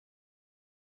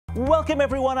Welcome,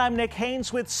 everyone. I'm Nick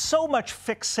Haines. With so much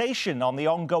fixation on the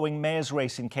ongoing mayor's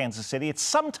race in Kansas City, it's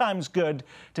sometimes good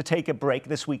to take a break.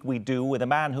 This week we do, with a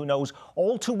man who knows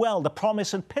all too well the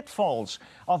promise and pitfalls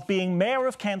of being mayor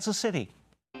of Kansas City.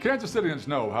 Kansas Cityans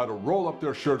know how to roll up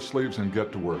their shirt sleeves and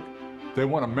get to work. They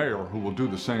want a mayor who will do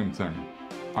the same thing.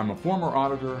 I'm a former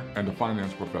auditor and a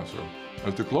finance professor.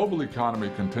 As the global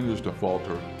economy continues to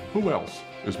falter, who else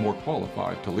is more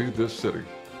qualified to lead this city?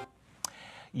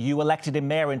 You elected him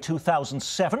mayor in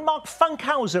 2007. Mark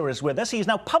Funkhouser is with us. He is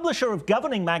now publisher of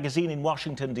Governing magazine in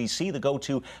Washington, D.C., the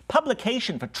go-to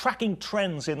publication for tracking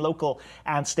trends in local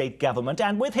and state government.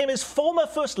 And with him is former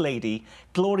First Lady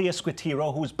Gloria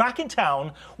Squitiro, who's back in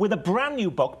town with a brand new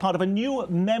book, part of a new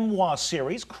memoir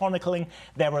series chronicling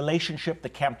their relationship, the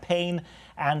campaign,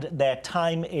 and their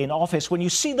time in office. When you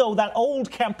see, though, that old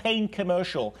campaign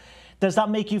commercial, does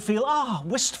that make you feel,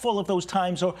 wistful of those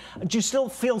times, or do you still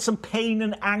feel some pain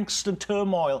and angst and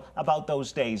turmoil about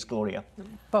those days, Gloria?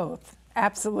 Both,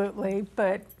 absolutely.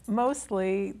 But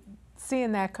mostly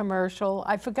seeing that commercial,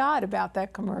 I forgot about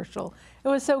that commercial. It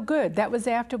was so good. That was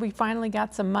after we finally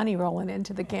got some money rolling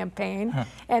into the campaign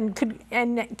and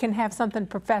can have something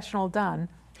professional done.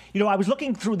 You know, I was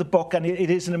looking through the book, and it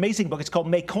is an amazing book. It's called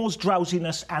May Cause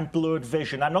Drowsiness and Blurred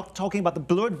Vision. I'm not talking about the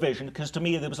blurred vision, because to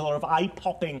me there was a lot of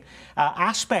eye-popping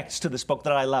aspects to this book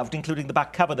that I loved, including the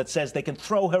back cover that says they can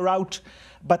throw her out,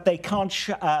 but they can't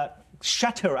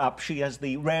shut her up. She has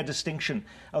the rare distinction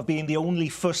of being the only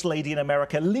First Lady in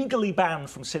America legally banned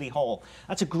from City Hall.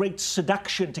 That's a great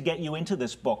seduction to get you into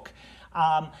this book.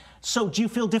 So do you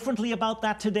feel differently about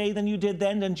that today than you did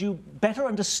then? And do you better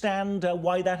understand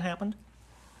why that happened?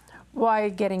 Why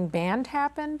getting banned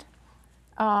happened?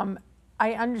 I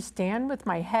understand with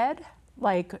my head,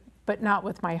 but not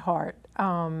with my heart.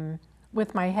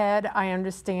 With my head, I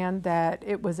understand that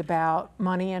it was about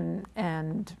money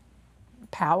and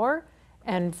power,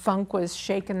 and Funk was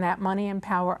shaking that money and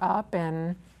power up,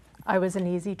 and I was an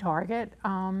easy target.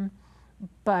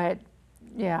 But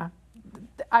yeah,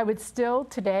 I would still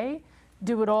today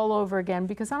do it all over again,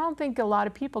 because I don't think a lot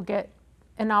of people get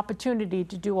an opportunity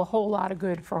to do a whole lot of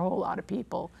good for a whole lot of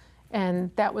people.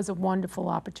 And that was a wonderful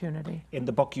opportunity. In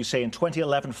the book, you say in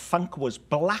 2011, Funk was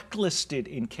blacklisted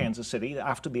in Kansas City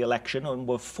after the election and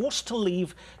were forced to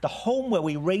leave the home where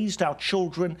we raised our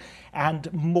children and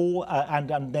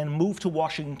then moved to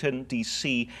Washington,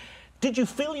 D.C. Did you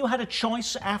feel you had a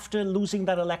choice after losing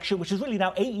that election, which is really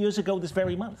now 8 years ago this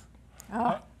very month?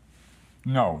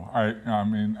 No, I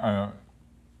mean,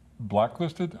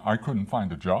 blacklisted, I couldn't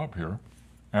find a job here.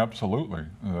 Absolutely,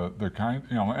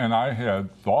 and I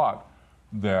had thought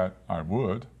that I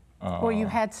would. Well, you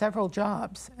had several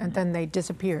jobs, and then they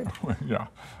disappeared. Yeah,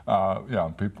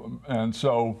 people, and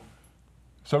so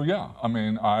yeah. I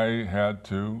mean, I had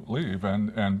to leave,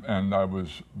 and I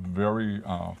was very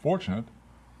fortunate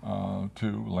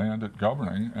to land at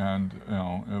Governing, and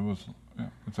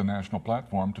it's a national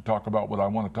platform to talk about what I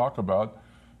want to talk about,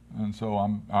 and so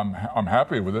I'm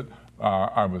happy with it.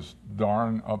 I was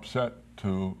darn upset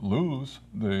to lose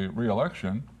the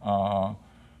re-election,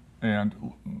 and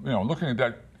looking at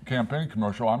that campaign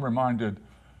commercial, I'm reminded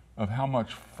of how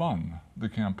much fun the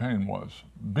campaign was.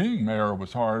 Being mayor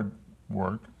was hard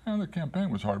work, and the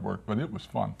campaign was hard work, but it was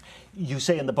fun. You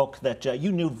say in the book that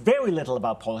you knew very little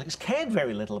about politics, cared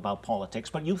very little about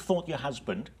politics, but you thought your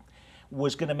husband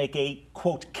was going to make a,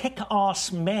 quote,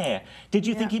 kick-ass mayor. Did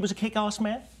you think he was a kick-ass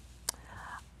mayor?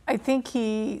 I think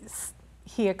he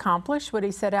accomplished what he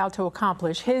set out to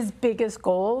accomplish. His biggest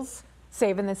goals,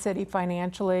 saving the city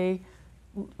financially,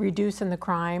 reducing the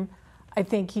crime, I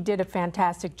think he did a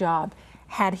fantastic job.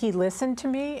 Had he listened to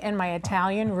me and my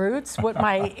Italian roots, what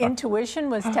my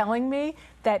intuition was telling me,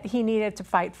 that he needed to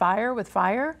fight fire with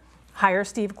fire, hire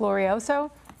Steve Glorioso,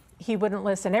 he wouldn't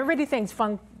listen. Everybody thinks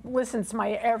Funk listens to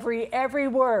my every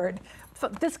word.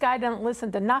 This guy doesn't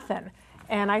listen to nothing.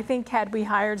 And I think had we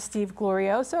hired Steve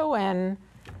Glorioso and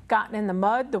gotten in the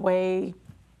mud the way,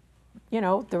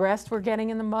 the rest were getting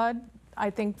in the mud, I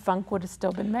think Funk would have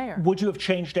still been mayor. Would you have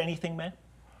changed anything, Mayor?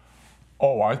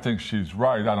 Oh, I think she's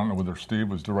right. I don't know whether Steve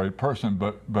was the right person,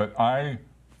 but I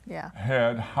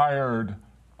had hired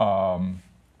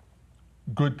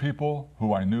good people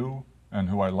who I knew and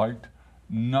who I liked,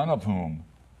 none of whom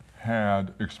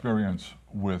had experience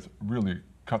with really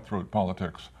cutthroat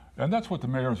politics. And that's what the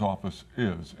mayor's office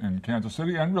is in Kansas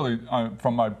City, and really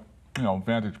from my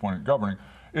vantage point at Governing,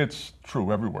 it's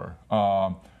true everywhere.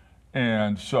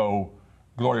 And so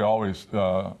Gloria always,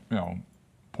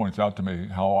 points out to me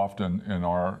how often in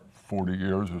our 40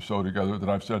 years or so together that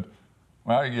I've said,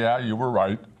 well, yeah, you were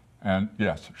right. And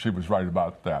yes, she was right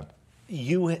about that.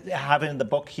 You have in the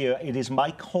book here, it is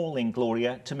my calling,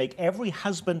 Gloria, to make every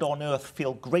husband on earth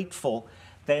feel grateful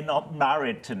they're not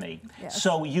married to me. Yes.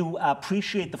 So you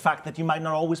appreciate the fact that you might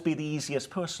not always be the easiest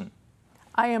person.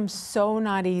 I am so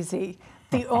not easy.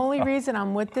 The only reason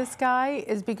I'm with this guy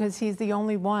is because he's the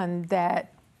only one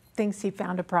that thinks he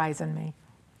found a prize in me.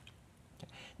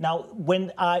 Now,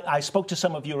 when I spoke to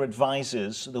some of your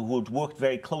advisors who had worked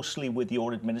very closely with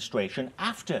your administration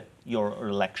after your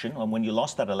election, and when you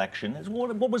lost that election,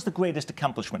 what was the greatest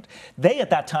accomplishment? They,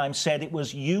 at that time, said it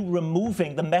was you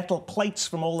removing the metal plates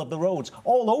from all of the roads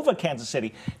all over Kansas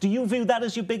City. Do you view that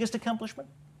as your biggest accomplishment?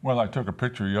 Well, I took a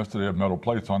picture yesterday of metal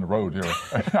plates on the road here.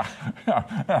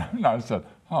 And I said,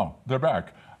 oh, they're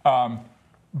back.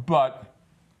 But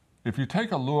if you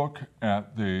take a look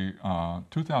at the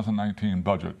 2019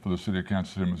 budget for the city of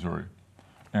Kansas City, Missouri,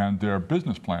 and their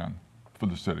business plan for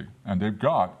the city, and they've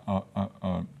got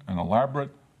an elaborate,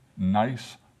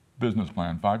 nice business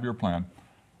plan, 5-year plan,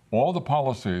 all the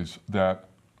policies that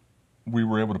we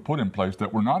were able to put in place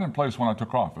that were not in place when I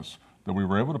took office, that we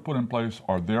were able to put in place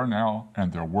are there now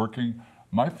and they're working.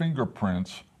 My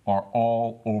fingerprints are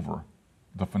all over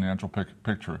the financial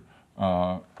picture.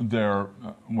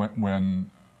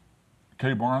 When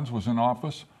Kay Barnes was in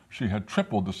office, she had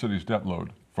tripled the city's debt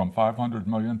load from $500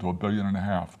 million to $1.5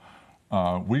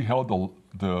 billion. We held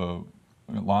the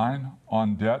line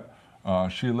on debt.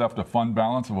 She left a fund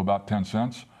balance of about 10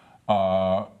 cents.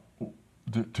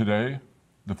 Today,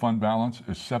 the fund balance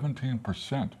is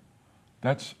 17%.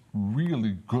 That's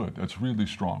really good. That's really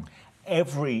strong.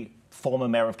 Every former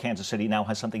mayor of Kansas City now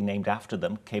has something named after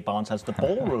them. Kay Barnes has the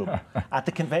ballroom at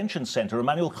the convention center.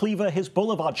 Emmanuel Cleaver, his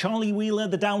boulevard. Charlie Wheeler,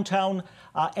 the downtown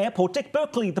airport. Dick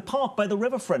Berkeley, the park by the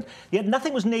riverfront. Yet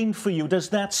nothing was named for you. Does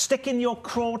that stick in your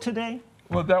craw today?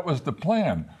 Well, that was the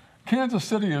plan. Kansas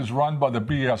City is run by the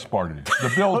BS party,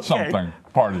 the Build Something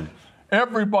party.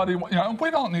 Everybody,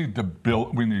 we don't need to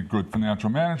build, we need good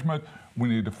financial management. We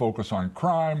need to focus on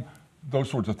crime, those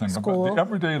sorts of things. School. About the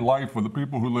everyday life of the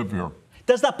people who live here.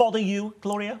 Does that bother you,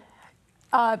 Gloria?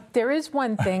 There is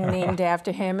one thing named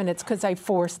after him, and it's because I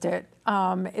forced it.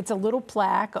 It's a little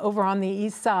plaque over on the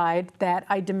east side that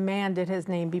I demanded his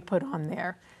name be put on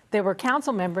there. There were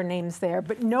council member names there,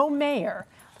 but no mayor.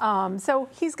 So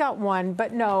he's got one,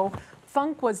 but no,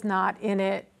 Funk was not in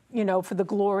it, for the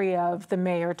glory of the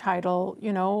mayor title.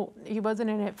 He wasn't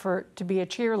in it to be a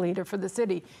cheerleader for the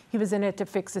city. He was in it to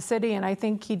fix the city, and I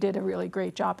think he did a really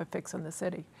great job at fixing the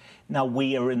city. Now,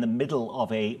 we are in the middle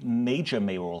of a major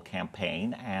mayoral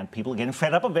campaign, and people are getting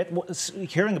fed up of it,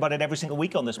 hearing about it every single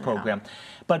week on this program. Yeah.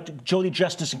 But Jody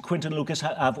Justice and Quinton Lucas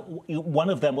one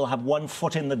of them will have one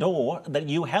foot in the door that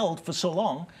you held for so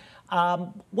long.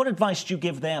 What advice do you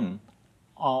give them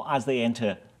as they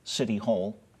enter City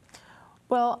Hall?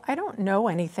 Well, I don't know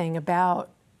anything about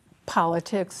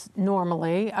politics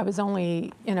normally. I was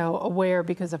only, aware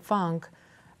because of Funk.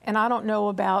 And I don't know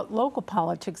about local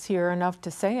politics here enough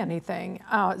to say anything.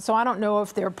 So I don't know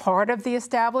if they're part of the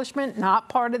establishment, not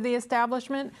part of the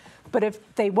establishment. But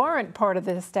if they weren't part of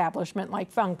the establishment,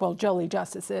 like Funk, well, Jody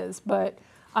Justice is, but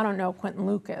I don't know Quinton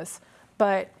Lucas.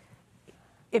 But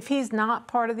if he's not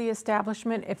part of the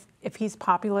establishment, if he's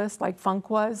populist like Funk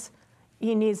was,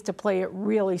 he needs to play it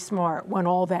really smart when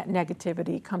all that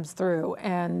negativity comes through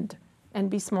and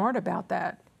be smart about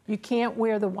that. You can't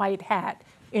wear the white hat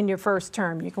in your first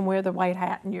term. You can wear the white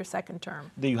hat in your second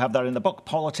term. You have that in the book.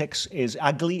 Politics is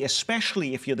ugly,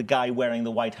 especially if you're the guy wearing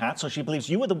the white hat. So she believes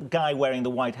you were the guy wearing the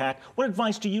white hat. What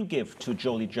advice do you give to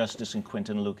Jody Justice and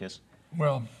Quinton Lucas?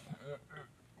 Well,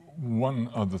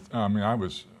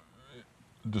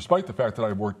 despite the fact that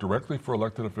I worked directly for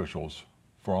elected officials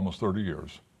for almost 30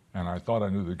 years, and I thought I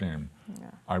knew the game,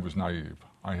 yeah. I was naive.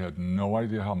 I had no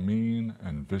idea how mean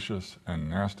and vicious and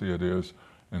nasty it is.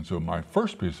 And so my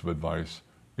first piece of advice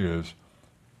is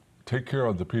take care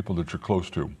of the people that you're close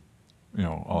to.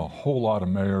 A whole lot of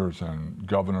mayors and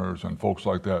governors and folks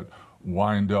like that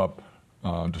wind up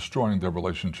destroying their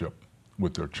relationship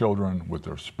with their children, with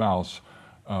their spouse.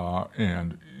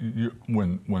 And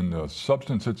when the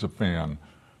substance hits a fan,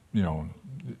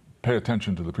 pay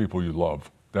attention to the people you love.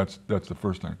 That's the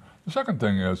first thing. The second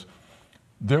thing is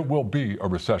there will be a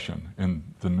recession in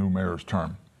the new mayor's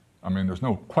term. There's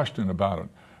no question about it.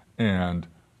 And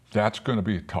that's going to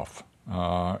be tough.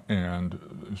 And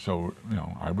so,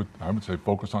 I would say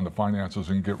focus on the finances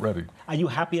and get ready. Are you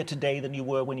happier today than you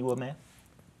were when you were mayor?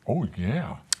 Oh,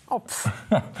 yeah. Oh,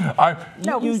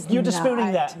 you're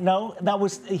disputing that. No,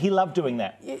 he loved doing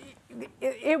that.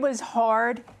 It was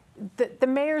hard. The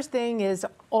mayor's thing is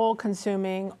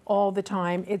all-consuming all the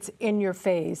time. It's in your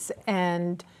face.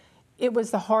 And it was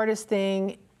the hardest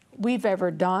thing we've ever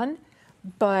done.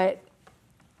 But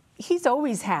he's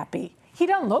always happy. He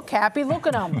don't look happy. Look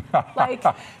at him. Like,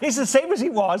 he's the same as he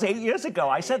was 8 years ago.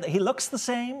 I said that he looks the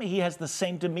same. He has the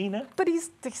same demeanor. but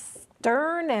he's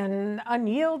stern and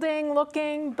unyielding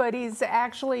looking, but he's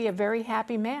actually a very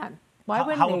happy man. Why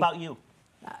wouldn't he? How about you?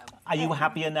 Are you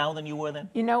happier now than you were then?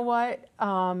 You know what?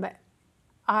 I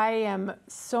am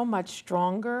so much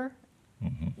stronger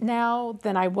now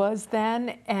than I was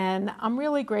then, and I'm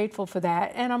really grateful for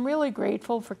that. And I'm really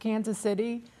grateful for Kansas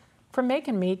City for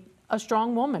making me a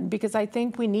strong woman, because I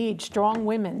think we need strong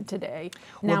women today,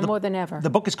 now more than ever. The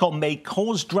book is called May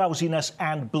Cause Drowsiness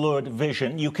and Blurred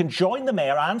Vision. You can join the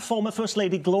mayor and former First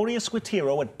Lady Gloria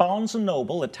Squitiro at Barnes &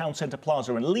 Noble at Town Centre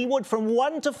Plaza in Leawood from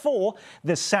 1 to 4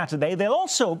 this Saturday. They'll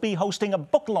also be hosting a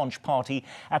book launch party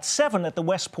at 7 at the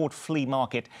Westport Flea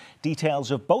Market.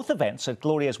 Details of both events at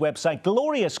Gloria's website,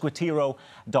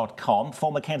 gloriasquitiro.com.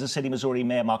 Former Kansas City, Missouri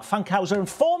Mayor Mark Funkhouser and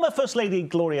former First Lady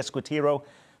Gloria Squitiro,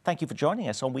 thank you for joining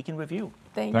us on Week in Review.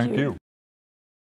 Thank you.